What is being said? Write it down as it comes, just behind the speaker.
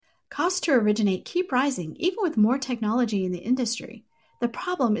costs to originate keep rising even with more technology in the industry. The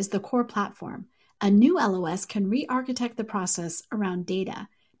problem is the core platform. A new LOS can re-architect the process around data,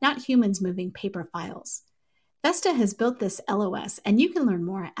 not humans moving paper files. Vesta has built this LOS, and you can learn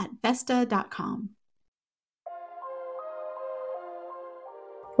more at Vesta.com.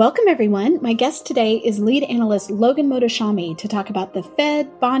 Welcome, everyone. My guest today is lead analyst Logan Mohtashami to talk about the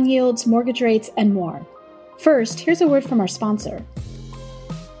Fed, bond yields, mortgage rates, and more. First, here's a word from our sponsor.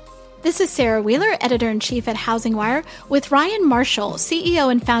 This is Sarah Wheeler, editor-in-chief at Housing Wire, with Ryan Marshall,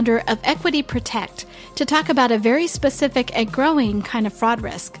 CEO and founder of Equity Protect, to talk about a very specific and growing kind of fraud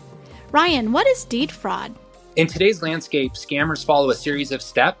risk. Ryan, what is deed fraud? In today's landscape, scammers follow a series of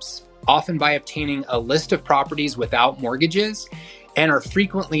steps, often by obtaining a list of properties without mortgages, and are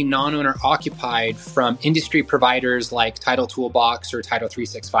frequently non-owner occupied from industry providers like Title Toolbox or Title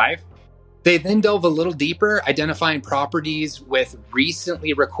 365. They then delve a little deeper, identifying properties with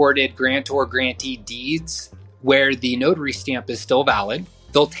recently recorded grantor or grantee deeds where the notary stamp is still valid.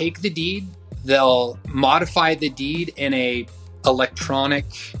 They'll take the deed, they'll modify the deed in a electronic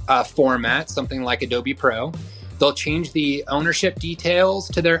format, something like Adobe Pro. They'll change the ownership details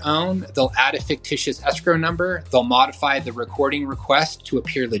to their own. They'll add a fictitious escrow number. They'll modify the recording request to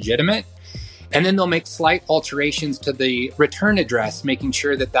appear legitimate. And then they'll make slight alterations to the return address, making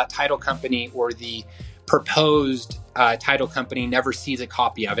sure that that title company or the proposed title company never sees a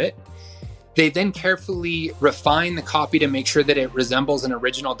copy of it. They then carefully refine the copy to make sure that it resembles an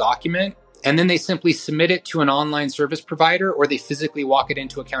original document. And then they simply submit it to an online service provider, or they physically walk it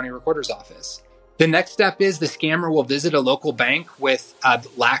into a county recorder's office. The next step is the scammer will visit a local bank with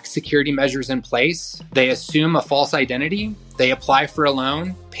lax security measures in place. They assume a false identity. They apply for a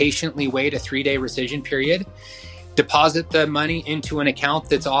loan, patiently wait a 3-day rescission period, deposit the money into an account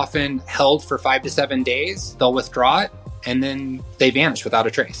that's often held for 5 to 7 days. They'll withdraw it, and then they vanish without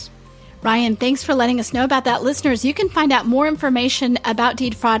a trace. Ryan, thanks for letting us know about that. Listeners, you can find out more information about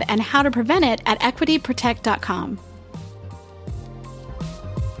deed fraud and how to prevent it at equityprotect.com.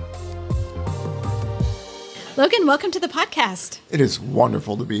 Logan, welcome to the podcast. It is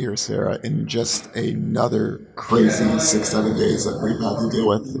wonderful to be here, Sarah, in just another crazy 6-7 days that we've had to deal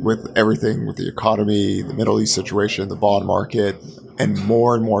with everything, with the economy, the Middle East situation, the bond market, and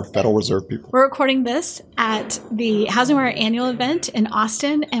more Federal Reserve people. We're recording this at the Housing Wire annual event in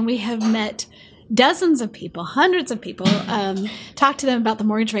Austin, and we have met dozens of people, hundreds of people, talk to them about the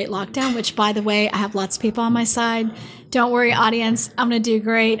mortgage rate lockdown, which, by the way, I have lots of people on my side. Don't worry, audience. I'm going to do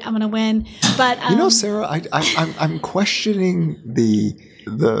great. I'm going to win. But Sarah, I'm questioning the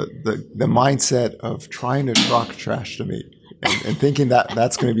mindset of trying to talk trash to me and thinking that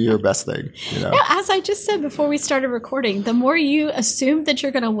that's going to be your best thing. No, as I just said before we started recording, the more you assume that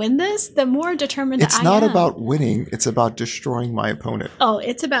you're going to win this, the more determined I am. It's not about winning. It's about destroying my opponent. Oh,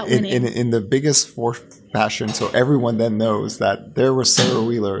 it's about winning. In the biggest fashion, so everyone then knows that there was Sarah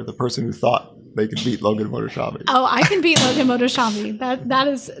Wheeler, the person who thought they could beat Logan Mohtashami. Oh, I can beat Logan Mohtashami.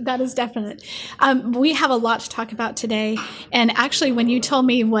 That is definite. We have a lot to talk about today. And actually, when you told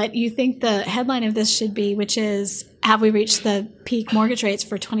me what you think the headline of this should be, which is, have we reached the peak mortgage rates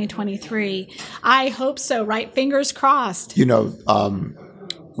for 2023? I hope so, right? Fingers crossed.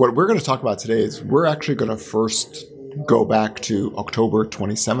 What we're going to talk about today is we're actually going to first go back to October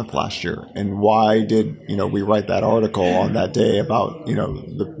 27th last year. And why did, we write that article on that day about,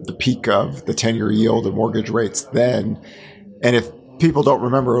 the peak of the 10-year yield and mortgage rates then. And if people don't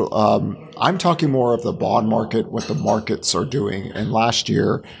remember, I'm talking more of the bond market, what the markets are doing. And last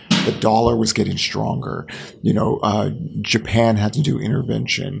year, the dollar was getting stronger. Japan had to do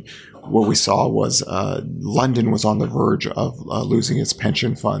intervention. What we saw was London was on the verge of losing its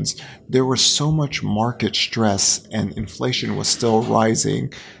pension funds. There was so much market stress and inflation was still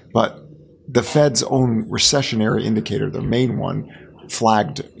rising, but the Fed's own recessionary indicator, the main one,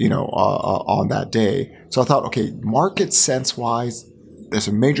 flagged, on that day. So I thought, okay, market sense-wise, there's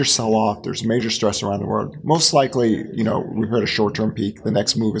a major sell-off. There's major stress around the world. Most likely, we've heard a short-term peak. The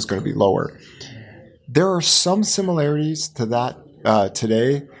next move is going to be lower. There are some similarities to that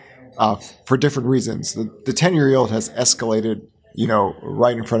today. For different reasons. The 10-year yield has escalated,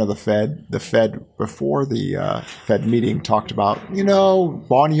 right in front of the Fed. The Fed, before the Fed meeting, talked about,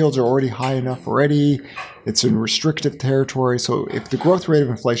 bond yields are already high enough already. It's in restrictive territory. So if the growth rate of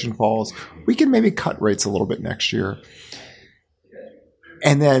inflation falls, we can maybe cut rates a little bit next year.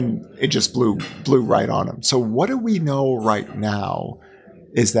 And then it just blew right on them. So what do we know right now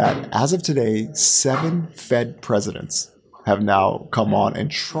is that as of today, 7 Fed presidents have now come on and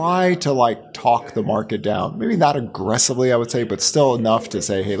try to talk the market down. Maybe not aggressively, I would say, but still enough to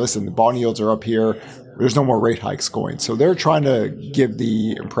say, hey, listen, the bond yields are up here. There's no more rate hikes going. So they're trying to give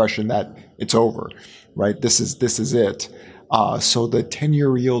the impression that it's over, right? This is it. So the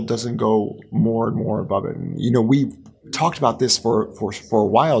 10-year yield doesn't go more and more above it. And, we've talked about this for a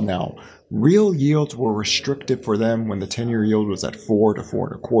while now. Real yields were restrictive for them when the 10-year yield was at 4 to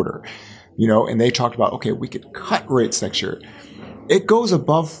 4.25. And they talked about, okay, we could cut rates next year. It goes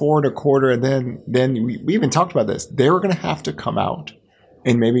above 4.25, and then we even talked about this. They were going to have to come out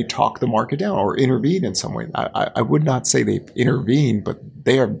and maybe talk the market down or intervene in some way. I would not say they've intervened, but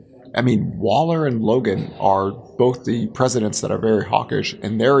they are. I mean, Waller and Logan are both the presidents that are very hawkish,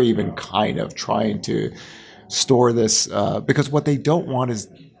 and they're even kind of trying to store this because what they don't want is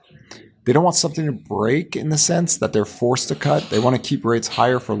they don't want something to break in the sense that they're forced to cut. They want to keep rates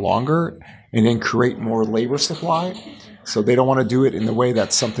higher for longer and then create more labor supply. So they don't want to do it in the way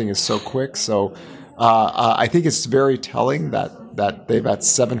that something is so quick. So I think it's very telling that they've had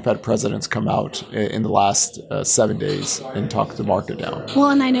 7 Fed presidents come out in the last 7 days and talk the market down.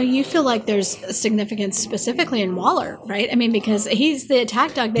 Well, and I know you feel like there's significance specifically in Waller, right? I mean, because he's the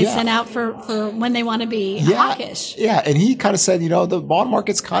attack dog they sent out for when they want to be hawkish. Yeah, and he kind of said, the bond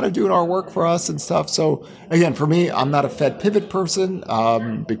market's kind of doing our work for us and stuff. So again, for me, I'm not a Fed pivot person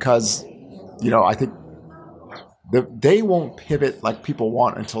because, I think they won't pivot like people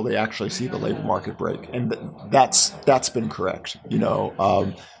want until they actually see the labor market break, and that's been correct.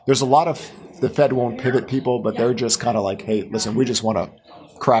 There's a lot of the Fed won't pivot people, but they're just kind of like, hey, listen, we just want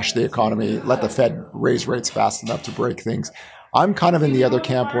to crash the economy, let the Fed raise rates fast enough to break things. I'm kind of in the other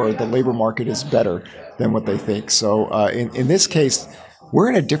camp where the labor market is better than what they think. So in this case, we're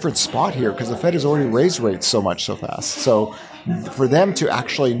in a different spot here because the Fed has already raised rates so much so fast. So for them to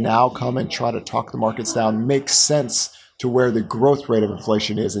actually now come and try to talk the markets down makes sense to where the growth rate of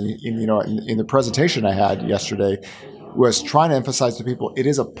inflation is. And in the presentation I had yesterday was trying to emphasize to people, it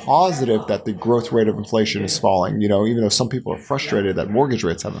is a positive that the growth rate of inflation is falling. Even though some people are frustrated that mortgage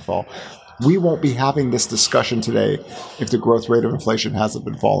rates haven't fallen. We won't be having this discussion today if the growth rate of inflation hasn't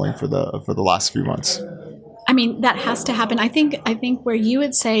been falling for the last few months. I mean, that has to happen. I think where you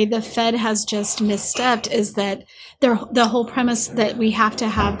would say the Fed has just misstepped is that the whole premise that we have to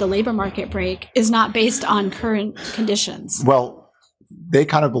have the labor market break is not based on current conditions. Well, they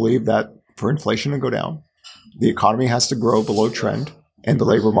kind of believe that for inflation to go down, the economy has to grow below trend and the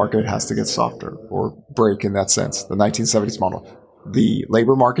labor market has to get softer or break in that sense, the 1970s model. The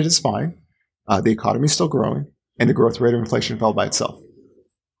labor market is fine. The economy is still growing and the growth rate of inflation fell by itself.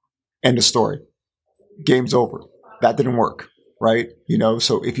 End of story. Game's over. That didn't work, right?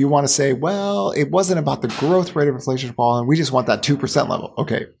 So if you want to say, well, it wasn't about the growth rate of inflation falling, we just want that 2% level.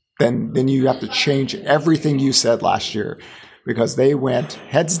 Okay, then you have to change everything you said last year because they went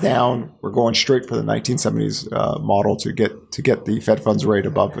heads down. We're going straight for the 1970s model to get the Fed funds rate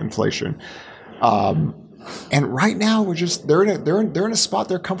above inflation. And right now they're in a spot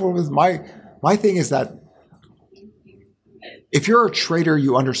they're comfortable with. My thing is that if you're a trader,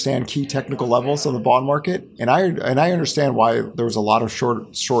 you understand key technical levels of the bond market, and I understand why there was a lot of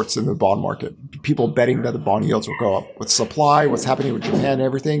shorts in the bond market. People betting that the bond yields will go up with supply, what's happening with Japan, and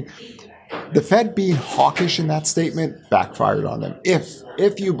everything. The Fed being hawkish in that statement backfired on them.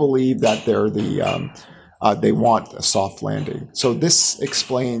 If you believe that they're they want a soft landing, so this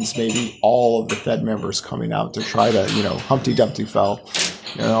explains maybe all of the Fed members coming out to try to Humpty Dumpty fell.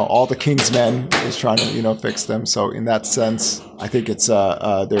 All the king's men is trying to, fix them. So in that sense, I think it's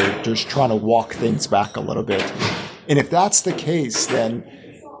they're just trying to walk things back a little bit. And if that's the case, then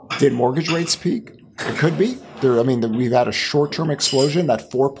did mortgage rates peak? It could be. We've had a short-term explosion, that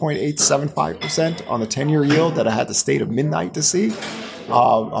 4.875% on the 10-year yield that I had the state of midnight to see.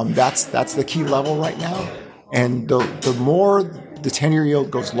 That's the key level right now. And the more the 10-year yield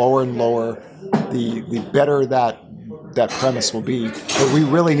goes lower and lower, the better that premise will be, but we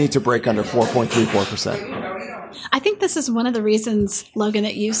really need to break under 4.34%. I think this is one of the reasons, Logan,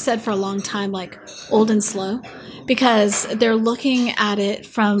 that you said for a long time, like old and slow, because they're looking at it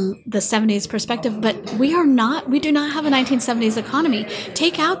from the 70s perspective, but we do not have a 1970s economy.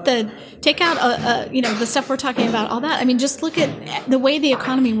 Take out the stuff we're talking about, all that. I mean, just look at the way the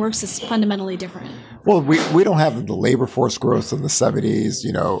economy works is fundamentally different. Well, we don't have the labor force growth in the 70s.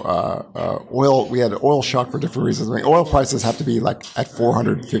 Oil, we had oil shock for different reasons. Oil prices have to be like at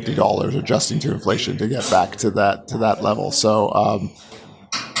 $450 adjusting to inflation to get back to that level. So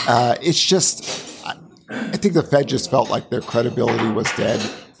it's just, I think the Fed just felt like their credibility was dead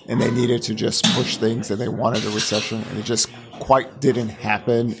and they needed to just push things and they wanted a recession and it just quite didn't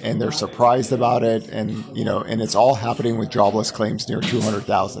happen and they're surprised about it and it's all happening with jobless claims near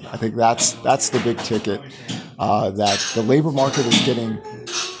 200,000. I think that's the big ticket that the labor market is getting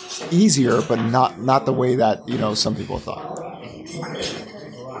easier, but not the way that, some people thought.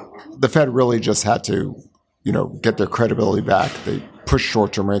 The Fed really just had to, get their credibility back. They pushed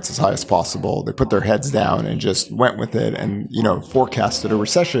short-term rates as high as possible. They put their heads down and just went with it and, forecasted a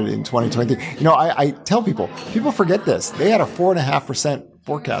recession in 2023. I tell people forget this. They had a 4.5%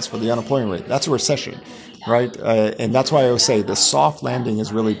 forecast for the unemployment rate. That's a recession, right? And that's why I always say the soft landing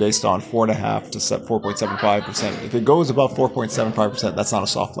is really based on 4.5 to 4.75%. If it goes above 4.75%, that's not a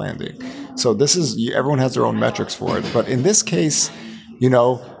soft landing. So everyone has their own metrics for it. But in this case,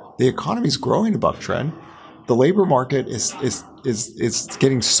 the economy is growing above trend. The labor market is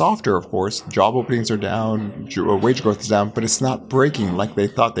getting softer, of course. Job openings are down, wage growth is down, but it's not breaking like they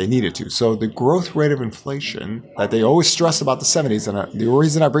thought they needed to. So the growth rate of inflation that they always stress about the 70s, and the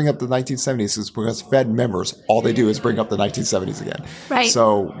reason I bring up the 1970s is because Fed members, all they do is bring up the 1970s again. Right.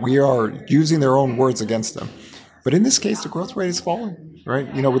 So we are using their own words against them. But in this case, the growth rate is falling,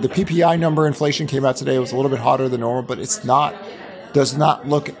 right? With the PPI number, inflation came out today. It was a little bit hotter than normal, but does not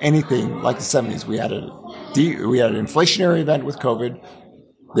look anything like the 70s. We had an inflationary event with COVID.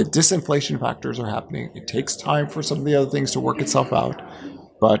 The disinflation factors are happening. It takes time for some of the other things to work itself out.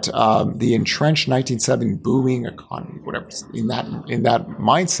 But the entrenched 1970 booming economy, whatever, in that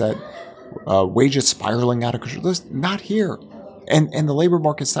mindset, wages spiraling out of control, that's not here. And the labor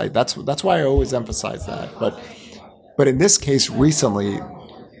market's tight. That's why I always emphasize that. But in this case, recently,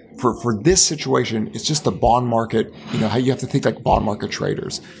 for this situation, it's just the bond market. How you have to think like bond market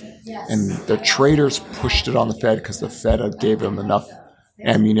traders. And the traders pushed it on the Fed because the Fed gave them enough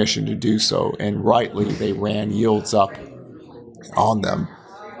ammunition to do so. And rightly, they ran yields up on them.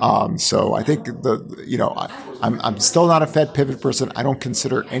 So I think I'm still not a Fed pivot person. I don't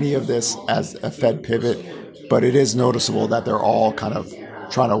consider any of this as a Fed pivot, but it is noticeable that they're all kind of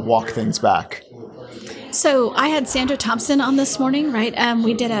trying to walk things back. So I had Sandra Thompson on this morning, right?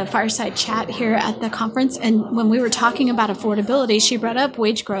 We did a fireside chat here at the conference. And when we were talking about affordability, she brought up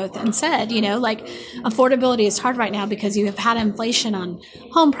wage growth and said, affordability is hard right now because you have had inflation on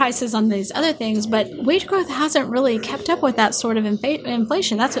home prices, on these other things. But wage growth hasn't really kept up with that sort of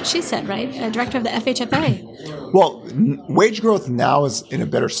inflation. That's what she said, right? Director of the FHFA. Well, wage growth now is in a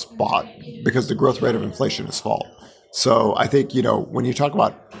better spot because the growth rate of inflation has fallen. So I think, when you talk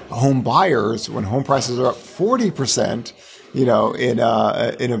about home buyers, when home prices are up 40%, in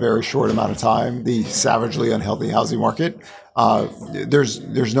a very short amount of time, the savagely unhealthy housing market,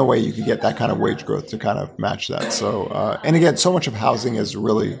 there's no way you could get that kind of wage growth to kind of match that. So, and again, so much of housing is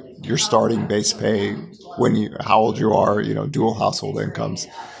really your starting base pay how old you are, dual household incomes.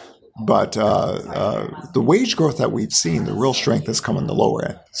 But the wage growth that we've seen, the real strength has come in the lower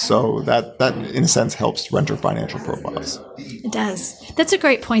end. So that in a sense helps renter financial profiles. It does. That's a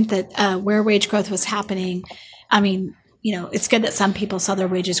great point that where wage growth was happening. I mean, it's good that some people saw their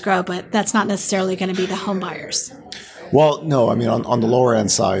wages grow, but that's not necessarily going to be the home buyers. Well, no, I mean, on the lower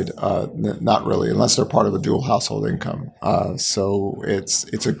end side, not really, unless they're part of a dual household income. So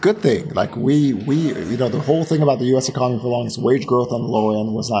it's a good thing. Like the whole thing about the U.S. economy for long is wage growth on the lower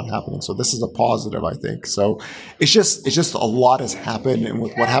end was not happening. So this is a positive, I think. So it's just a lot has happened. And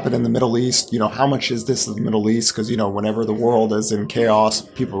with what happened in the Middle East, how much is this in the Middle East? Because, whenever the world is in chaos,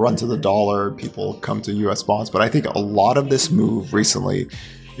 people run to the dollar, people come to U.S. bonds. But I think a lot of this move recently,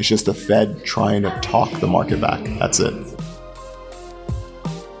 it's just the Fed trying to talk the market back. That's it.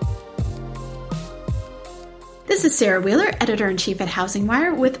 This is Sarah Wheeler, Editor-in-Chief at Housing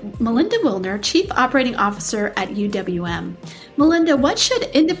Wire, with Melinda Wilner, Chief Operating Officer at UWM. Melinda, what should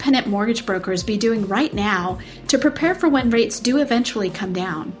independent mortgage brokers be doing right now to prepare for when rates do eventually come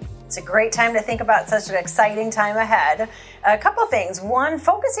down? It's a great time to think about such an exciting time ahead. A couple things. One,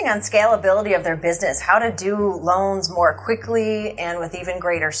 focusing on scalability of their business, how to do loans more quickly and with even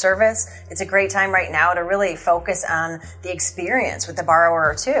greater service. It's a great time right now to really focus on the experience with the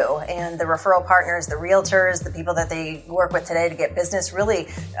borrower too, and the referral partners, the realtors, the people that they work with today to get business, really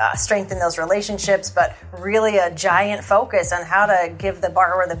strengthen those relationships, but really a giant focus on how to give the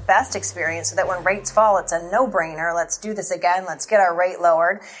borrower the best experience so that when rates fall, it's a no-brainer. Let's do this again. Let's get our rate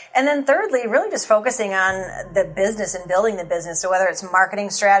lowered. And then thirdly, really just focusing on the business and building the business. So whether it's marketing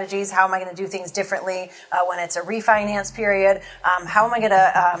strategies, how am I going to do things differently when it's a refinance period? How am I going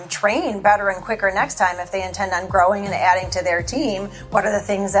to train better and quicker next time if they intend on growing and adding to their team? What are the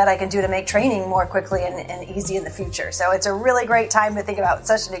things that I can do to make training more quickly and easy in the future? So it's a really great time to think about,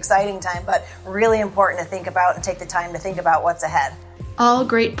 such an exciting time, but really important to think about and take the time to think about what's ahead. All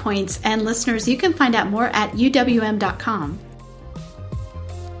great points. And listeners, you can find out more at uwm.com.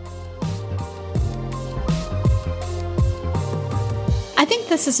 I think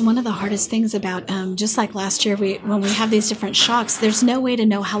this is one of the hardest things about, just like last year, when we have these different shocks, there's no way to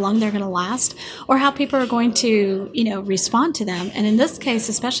know how long they're going to last or how people are going to, respond to them. And in this case,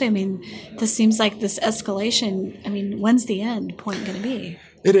 especially, this seems like this escalation. When's the end point going to be?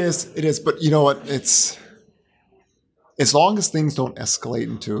 It is. But you know what? It's as long as things don't escalate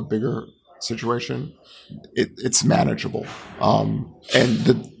into a bigger situation, it's manageable. And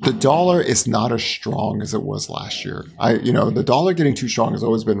the dollar is not as strong as it was last year. The dollar getting too strong has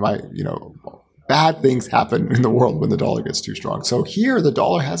always been bad things happen in the world when the dollar gets too strong. So here, the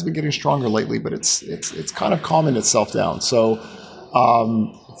dollar has been getting stronger lately, but it's kind of calming itself down. So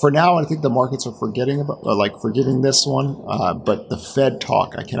for now, I think the markets are forgiving this one. But the Fed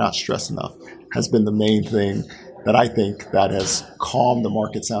talk, I cannot stress enough, has been the main thing that I think that has calmed the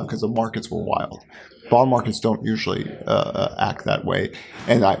markets down because the markets were wild. Bond markets don't usually act that way.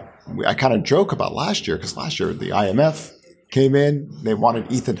 And I kind of joke about last year because last year the IMF came in. They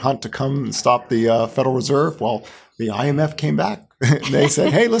wanted Ethan Hunt to come and stop the Federal Reserve. Well, the IMF came back. They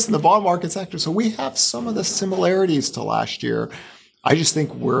said, hey, listen, the bond market's active. So we have some of the similarities to last year. I just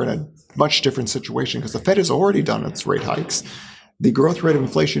think we're in a much different situation because the Fed has already done its rate hikes. The growth rate of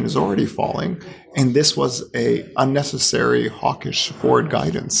inflation is already falling, and this was a unnecessary hawkish forward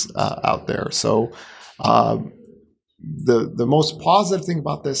guidance out there. So the most positive thing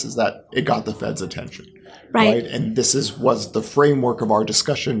about this is that it got the Fed's attention, right? And this was the framework of our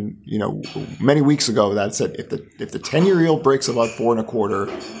discussion, many weeks ago that said if the 10-year yield breaks above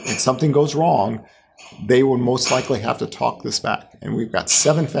 4.25 and something goes wrong, they would most likely have to talk this back. And we've got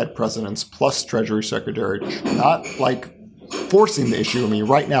 7 Fed presidents plus Treasury Secretary, not like forcing the issue.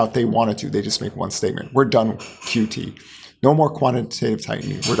 Right now, if they wanted to, they just make one statement. We're done with QT. No more quantitative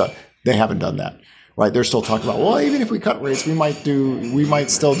tightening. We're done. They haven't done that, right? They're still talking about, well, even if we cut rates, we might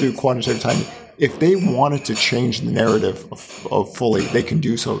still do quantitative tightening. If they wanted to change the narrative of fully, they can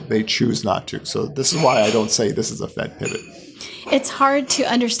do so. They choose not to. So this is why I don't say this is a Fed pivot. It's hard to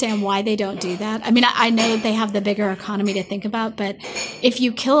understand why they don't do that. I know that they have the bigger economy to think about, but if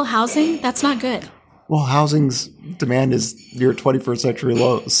you kill housing, that's not good. Well, housing's demand is near 21st century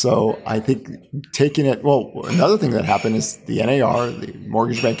lows. So I think another thing that happened is the NAR, the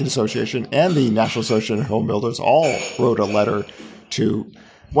Mortgage Banking Association, and the National Association of Home Builders all wrote a letter to.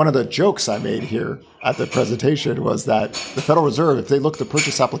 One of the jokes I made here at the presentation was that the Federal Reserve, if they look at the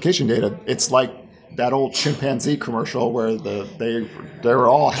purchase application data, it's like that old chimpanzee commercial where they were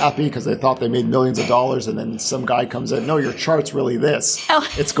all happy because they thought they made millions of dollars, and then some guy comes in, no, your chart's really this.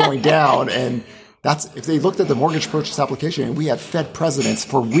 It's going down. And that's if they looked at the mortgage purchase application, and we had Fed presidents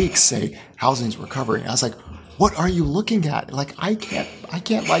for weeks say housing's recovering. I was like, what are you looking at? I can't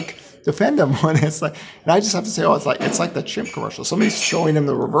defend them when it's like, and I just have to say, it's like the chimp commercial. Somebody's showing them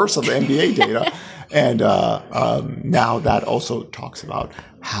the reverse of the NBA data. And now that also talks about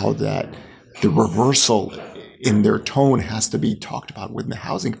how that the reversal in their tone has to be talked about within the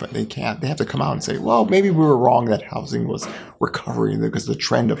housing, but they have to come out and say, well, maybe we were wrong that housing was recovering because the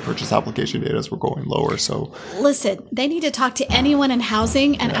trend of purchase application data were going lower. So listen, they need to talk to anyone in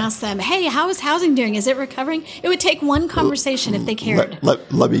housing and ask them, hey, how is housing doing? Is it recovering? It would take one conversation if they cared.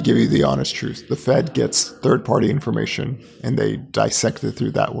 Let me give you the honest truth. The Fed gets third-party information and they dissect it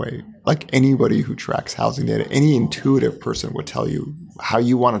through that way. Like anybody who tracks housing data, any intuitive person would tell you how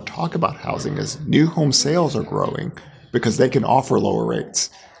you want to talk about housing is new home sales are growing because they can offer lower rates.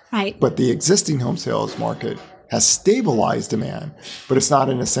 Right. But the existing home sales market has stabilized demand, but it's not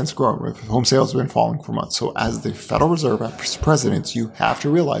in a sense growing. Home sales have been falling for months. So as the Federal Reserve, as presidents, you have to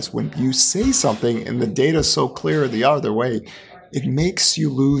realize when you say something and the data is so clear the other way, it makes you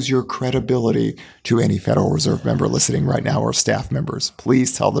lose your credibility to any Federal Reserve member listening right now or staff members.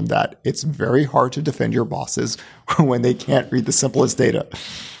 Please tell them that. It's very hard to defend your bosses when they can't read the simplest data.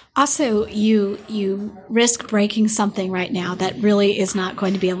 Also, you risk breaking something right now that really is not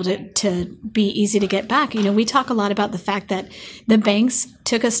going to be able to be easy to get back. We talk a lot about the fact that the banks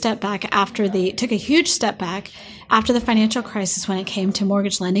took a huge step back after the financial crisis when it came to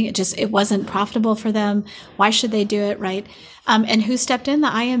mortgage lending. It wasn't profitable for them. Why should they do it, right? And who stepped in? The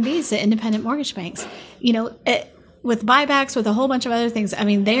IMBs, the independent mortgage banks. With buybacks, with a whole bunch of other things,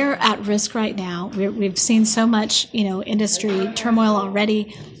 they're at risk right now. We've seen so much, industry turmoil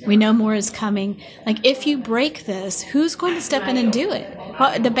already. We know more is coming. If you break this, who's going to step in and do it?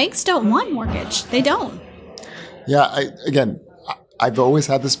 Well, the banks don't want mortgage. They don't. Yeah, I've always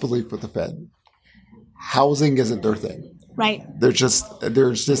had this belief with the Fed. Housing isn't their thing. Right. There's just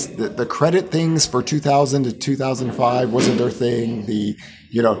the credit things for 2000 to 2005 wasn't their thing. The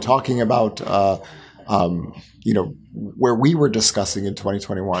talking about where we were discussing in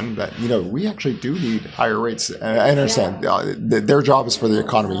 2021 that, we actually do need higher rates. And I understand their job is for the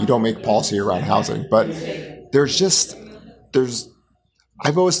economy. You don't make policy around housing, but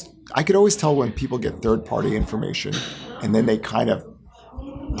I could always tell when people get third-party information and then they kind of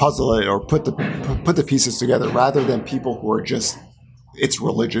puzzle it or put the pieces together rather than people who are just, it's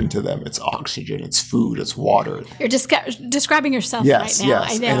religion to them. It's oxygen, it's food, it's water. You're describing yourself right now.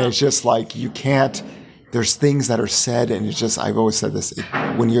 Yes. I know. And it's just like you can't, there's things that are said and it's just, I've always said this,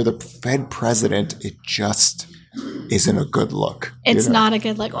 when you're the Fed president, it just isn't a good look. It's not a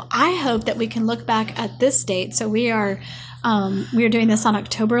good look. Well, I hope that we can look back at this date. So we are doing this on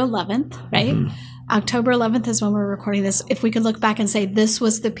October 11th, right? Mm-hmm. October 11th is when we're recording this. If we could look back and say this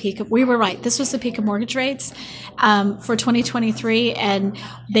was the peak, we were right. This was the peak of mortgage rates for 2023, and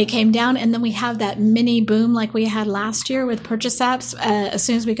they came down. And then we have that mini boom like we had last year with purchase apps. As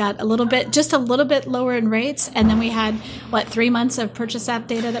soon as we got just a little bit lower in rates, and then we had 3 months of purchase app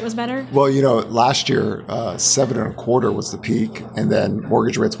data that was better. Well, last year 7.25% was the peak, and then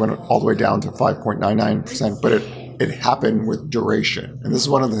mortgage rates went all the way down to 5.99%. But it happened with duration, and this is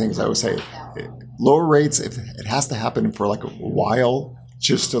one of the things I would say. Lower rates, if it has to happen for like a while,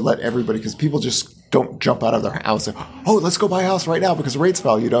 just to let everybody, because people just don't jump out of their house and, let's go buy a house right now because rates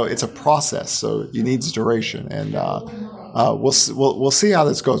fell. It's a process, so it needs duration, and we'll see how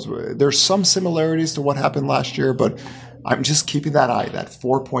this goes. There's some similarities to what happened last year, but I'm just keeping that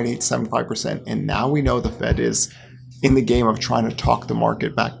 4.875%, and now we know the Fed is in the game of trying to talk the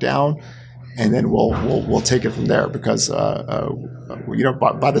market back down. And then we'll take it from there because by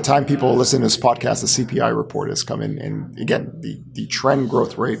the time people listen to this podcast, the CPI report has come in, and again the trend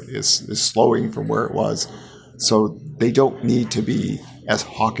growth rate is slowing from where it was, so they don't need to be as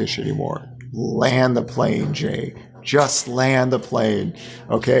hawkish anymore. Land the plane, Jay. Just land the plane,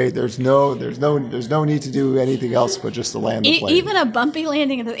 okay? There's no need to do anything else but just to land the plane. Even a bumpy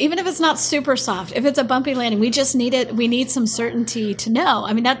landing, even if it's not super soft, if it's a bumpy landing, we just need it. We need some certainty to know.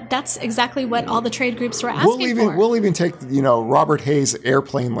 I mean, that's exactly what all the trade groups were asking for. We'll even take Robert Hayes'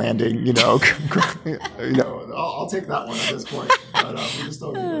 airplane landing. I'll take that one at this point. But we just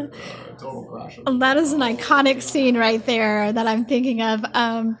don't need a total crash. That is an iconic scene right there that I'm thinking of.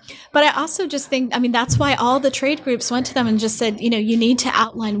 But I also just think, that's why all the trade groups went to them and just said, you need to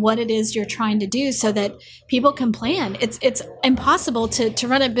outline what it is you're trying to do so that people can plan. It's impossible to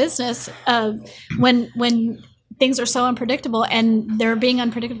run a business when things are so unpredictable, and they're being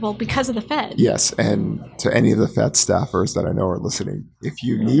unpredictable because of the Fed. Yes, and to any of the Fed staffers that I know are listening, if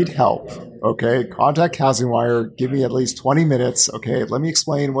you need help, okay, contact Housing Wire. Give me at least 20 minutes, okay? Let me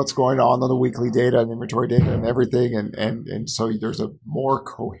explain what's going on the weekly data and inventory data and everything, and so there's a more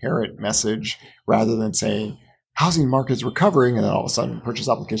coherent message rather than saying housing market's recovering and then all of a sudden purchase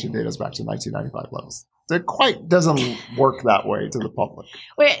application data is back to 1995 levels. It quite doesn't work that way to the public.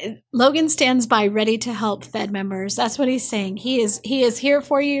 Logan stands by ready to help Fed members. That's what he's saying. He is here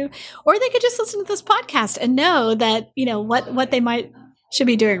for you. Or they could just listen to this podcast and know that, what they should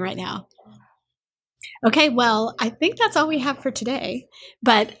be doing right now. Okay, well, I think that's all we have for today.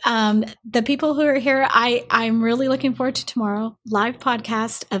 But the people who are here, I'm really looking forward to tomorrow, live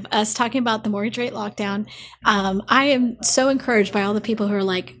podcast of us talking about the mortgage rate lockdown. I am so encouraged by all the people who are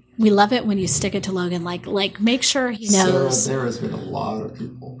like, we love it when you stick it to Logan. Like make sure he knows. Sarah, there has been a lot of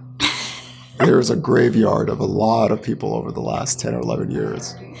people. There is a graveyard of a lot of people over the last 10 or 11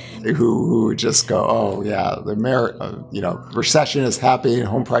 years who just go, the recession is happening,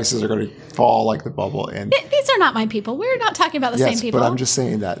 home prices are going to fall like the bubble. And these are not my people. We're not talking about the same people. But I'm just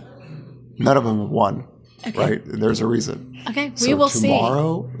saying that none of them have won. Okay. Right? There's a reason. Okay, we will see.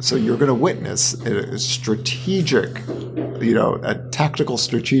 Tomorrow, so you're going to witness a strategic, a tactical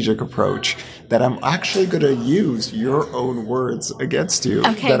strategic approach that I'm actually going to use your own words against you.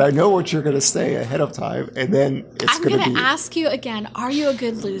 Okay. That I know what you're going to say ahead of time, and then it's going to be... I'm going to ask you again, are you a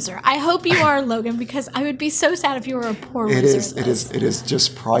good loser? I hope you are, Logan, because I would be so sad if you were a poor loser. It is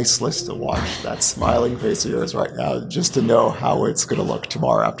just priceless to watch that smiling face of yours right now, just to know how it's going to look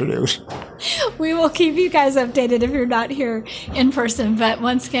tomorrow afternoon. We will keep you guys updated if you're not here in person. But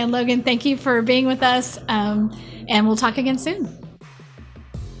once again, Logan, thank you for being with us, and we'll talk again soon.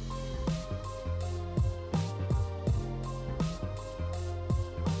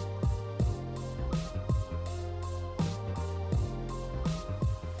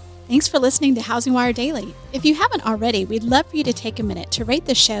 Thanks for listening to Housing Wire Daily. If you haven't already, we'd love for you to take a minute to rate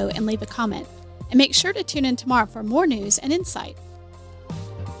the show and leave a comment. And make sure to tune in tomorrow for more news and insight.